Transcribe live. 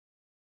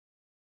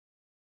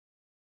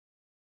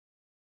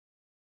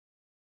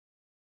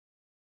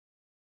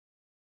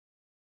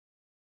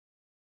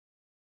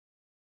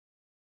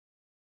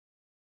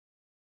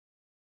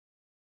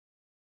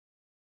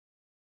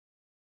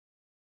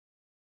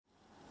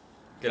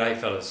G'day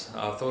fellas,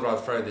 I thought I'd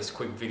throw this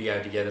quick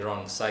video together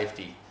on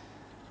safety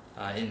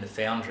in the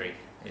Foundry.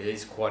 It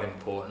is quite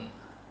important.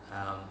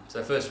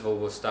 So first of all,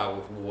 we'll start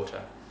with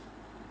water.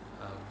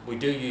 We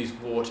do use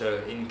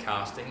water in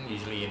casting,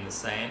 usually in the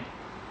sand.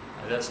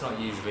 That's not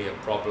usually a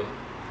problem.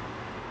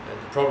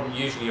 The problem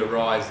usually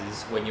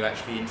arises when you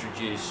actually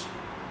introduce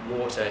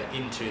water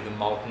into the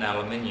molten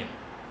aluminium.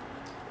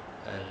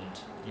 And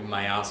you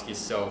may ask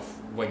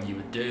yourself when you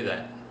would do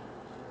that.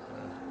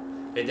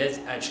 It is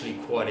actually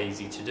quite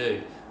easy to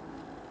do.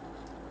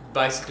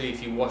 Basically,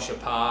 if you wash a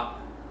part,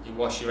 you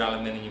wash your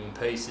aluminium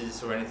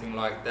pieces or anything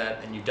like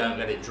that, and you don't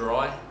let it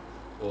dry,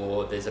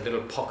 or there's a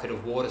little pocket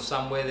of water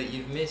somewhere that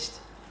you've missed,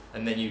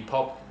 and then you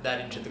pop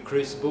that into the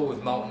crucible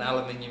with molten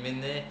aluminium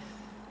in there,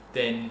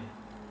 then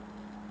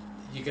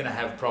you're going to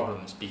have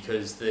problems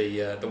because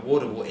the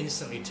water will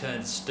instantly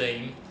turn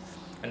steam,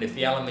 and if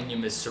the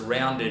aluminium has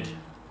surrounded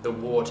the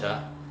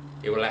water,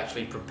 it will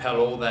actually propel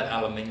all that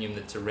aluminium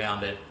that's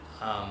around it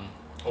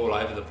all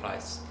over the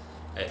place.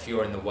 If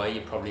you're in the way,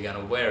 you're probably going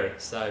to wear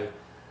it. So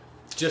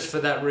just for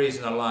that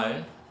reason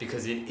alone,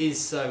 because it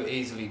is so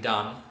easily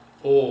done,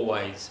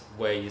 always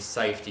wear your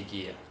safety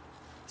gear,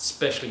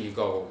 especially your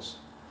goggles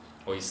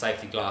or your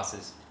safety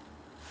glasses.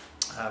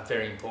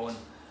 Very important.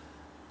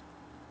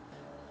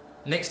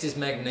 Next is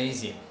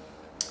magnesium.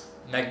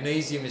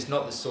 Magnesium is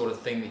not the sort of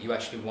thing that you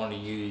actually want to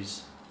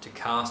use to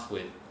cast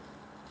with.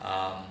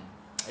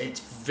 It's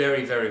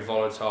very, very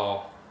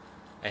volatile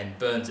and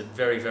burns at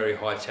very, very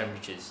high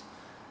temperatures.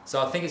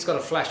 So I think it's got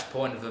a flash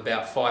point of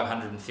about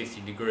 550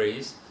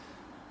 degrees,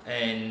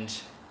 and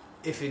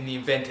if in the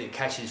event it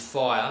catches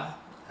fire,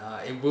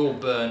 it will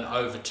burn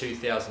over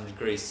 2000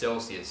 degrees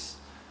Celsius.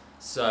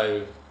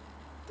 So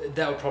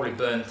that will probably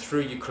burn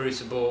through your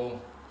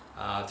crucible,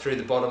 through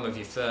the bottom of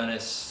your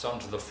furnace,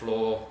 onto the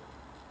floor.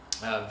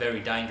 Very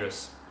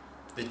dangerous.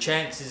 The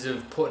chances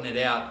of putting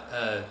it out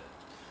are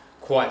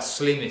quite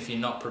slim if you're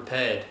not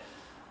prepared.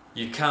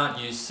 You can't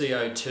use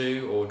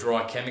CO2 or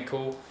dry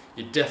chemical.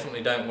 You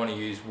definitely don't want to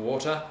use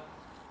water.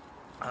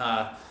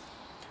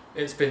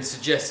 It's been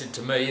suggested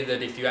to me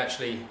that if you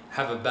actually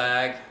have a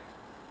bag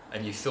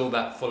and you fill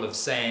that full of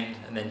sand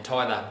and then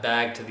tie that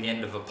bag to the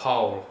end of a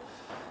pole,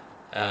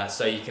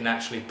 so you can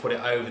actually put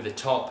it over the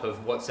top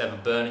of what's ever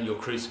burning your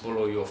crucible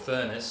or your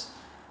furnace,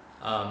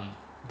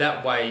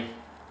 that way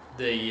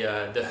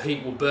the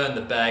heat will burn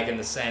the bag and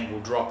the sand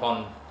will drop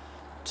on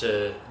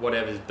to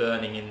whatever's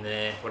burning in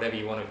there, whatever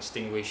you want to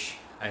extinguish,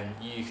 and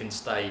you can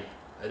stay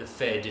at a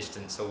fair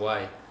distance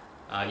away.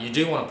 You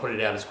do want to put it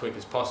out as quick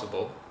as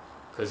possible,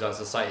 because as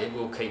I say, it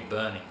will keep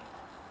burning.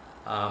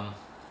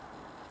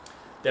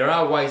 There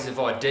are ways of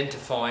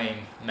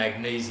identifying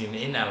magnesium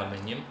in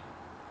aluminium,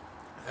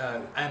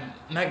 and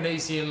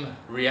magnesium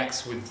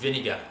reacts with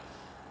vinegar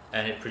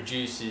and it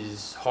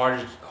produces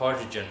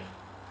hydrogen.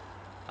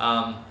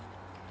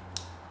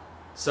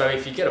 So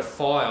if you get a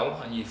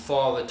file and you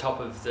file the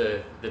top of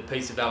the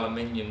piece of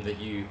aluminium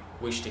that you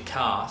wish to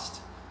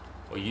cast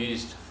or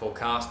used for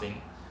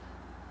casting,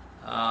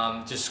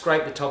 just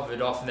scrape the top of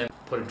it off and then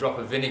put a drop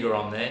of vinegar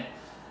on there,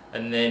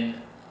 and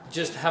then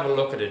just have a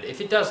look at it.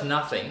 If it does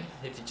nothing,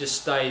 if it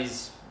just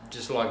stays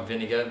just like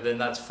vinegar, then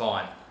that's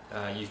fine.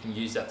 You can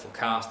use that for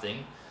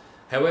casting.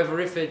 However,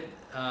 if it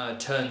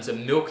turns a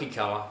milky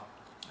colour,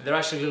 there are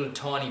actually little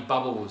tiny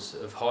bubbles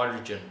of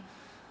hydrogen,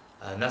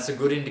 and that's a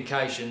good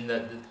indication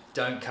that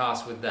don't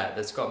cast with that.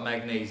 That's got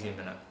magnesium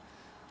in it.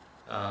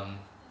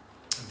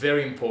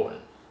 Very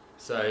important.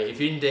 So if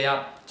you're in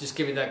doubt, just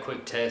give it that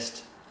quick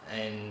test,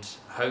 and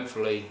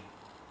hopefully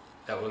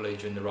that will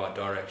lead you in the right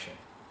direction.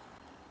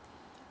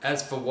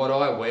 As for what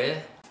I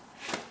wear,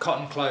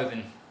 cotton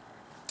clothing.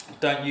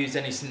 Don't use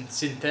any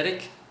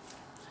synthetic.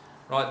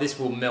 Right, this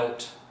will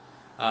melt.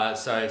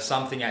 So if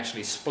something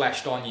actually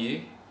splashed on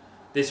you,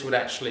 this would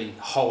actually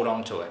hold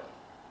on to it,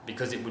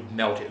 because it would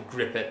melt it,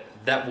 grip it.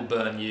 That will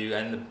burn you,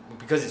 and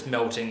because it's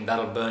melting,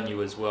 that'll burn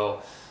you as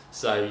well.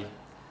 So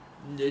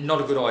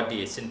not a good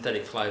idea,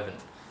 synthetic clothing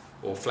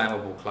or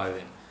flammable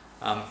clothing.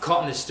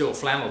 Cotton is still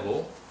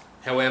flammable.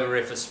 However,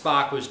 if a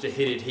spark was to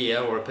hit it here,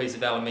 or a piece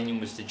of aluminium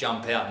was to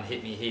jump out and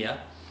hit me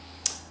here,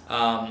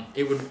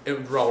 it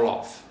would roll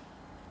off.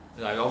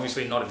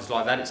 Obviously not if it's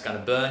like that, it's going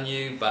to burn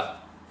you,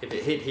 but if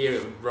it hit here,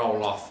 it would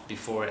roll off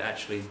before it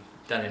actually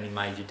done any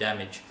major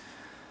damage.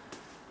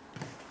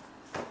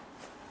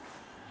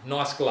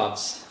 Nice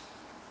gloves.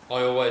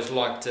 I always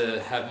like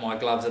to have my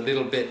gloves a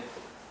little bit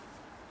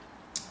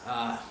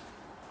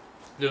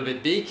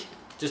big,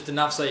 just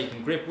enough so you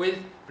can grip with,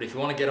 but if you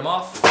want to get them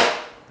off,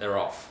 they're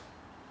off.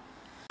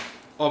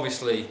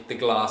 Obviously the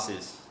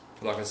glasses,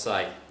 like I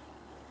say,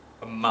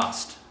 a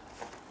must.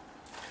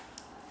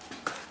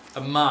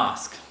 A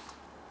mask.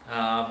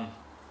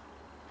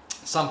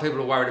 Some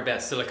people are worried about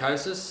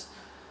silicosis.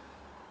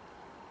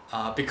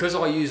 Because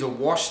I use a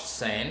washed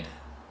sand,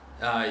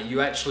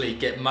 you actually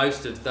get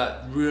most of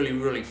that really,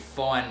 really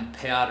fine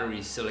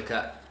powdery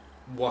silica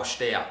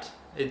washed out.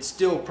 It's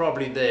still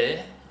probably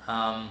there,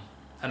 and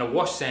a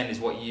washed sand is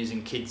what you use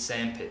in kids'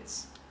 sand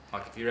pits.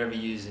 Like if you're ever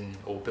using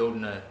or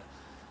building a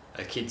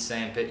a kid's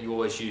sandpit, you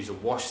always use a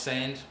wash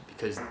sand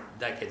because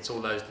that gets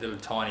all those little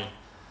tiny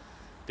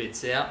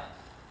bits out.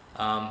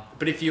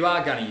 But if you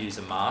are going to use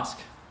a mask,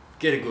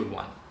 get a good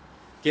one.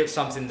 Get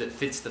something that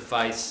fits the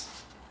face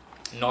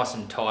nice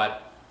and tight,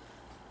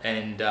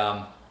 and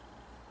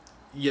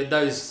yeah,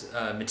 those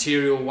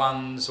material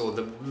ones or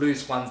the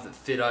loose ones that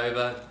fit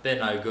over, they're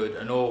no good.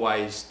 And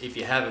always, if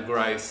you have a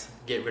growth,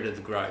 get rid of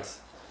the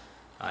growth.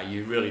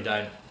 You really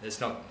don't, it's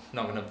not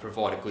going to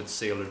provide a good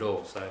seal at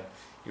all, so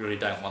you really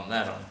don't want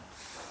that on.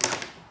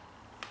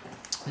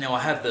 Now I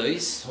have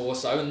these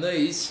also, and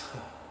these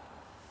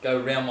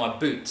go around my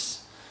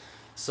boots.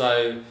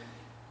 So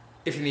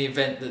if in the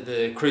event that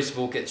the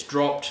crucible gets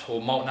dropped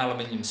or molten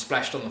aluminium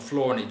splashed on the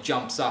floor and it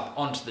jumps up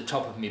onto the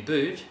top of my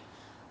boot,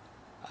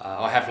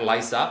 I have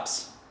lace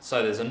ups,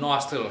 so there's a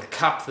nice little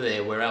cup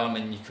there where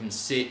aluminium can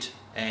sit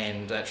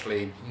and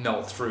actually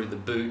melt through the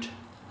boot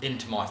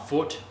into my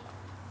foot,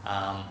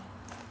 and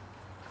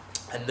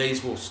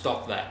these will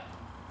stop that.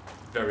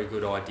 Very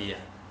good idea.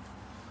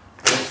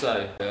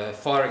 Also, a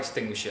fire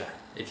extinguisher.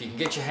 If you can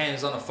get your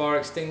hands on a fire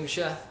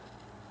extinguisher,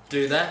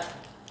 do that.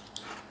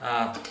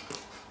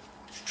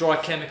 Dry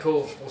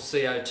chemical or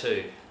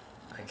CO2.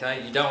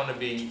 Okay, you don't want to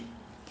be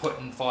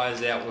putting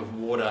fires out with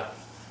water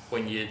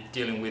when you're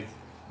dealing with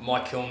my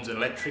kiln's an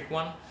electric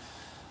one,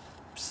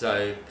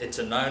 so it's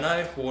a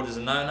no-no. Water's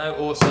a no-no.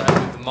 Also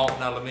with the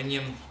molten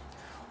aluminium,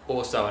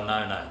 also a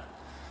no-no.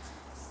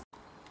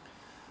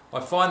 I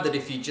find that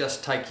if you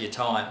just take your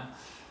time,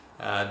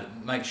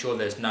 make sure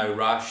there's no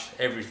rush,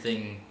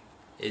 everything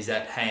is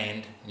at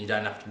hand, you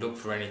don't have to look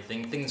for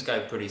anything, things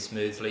go pretty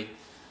smoothly.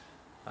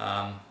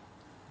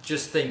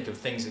 Just think of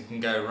things that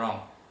can go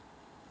wrong.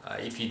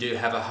 If you do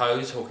have a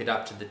hose, hook it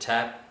up to the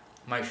tap,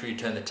 make sure you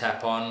turn the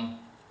tap on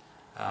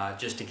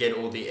just to get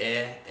all the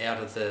air out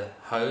of the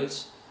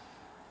hose,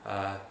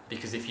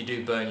 because if you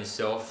do burn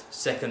yourself,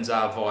 seconds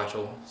are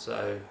vital,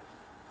 so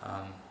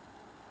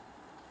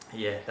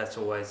yeah, that's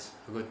always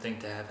a good thing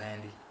to have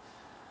handy.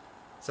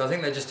 So I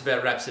think that just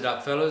about wraps it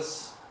up,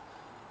 fellas.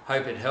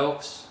 Hope it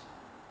helps.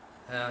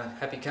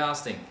 Happy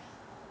casting.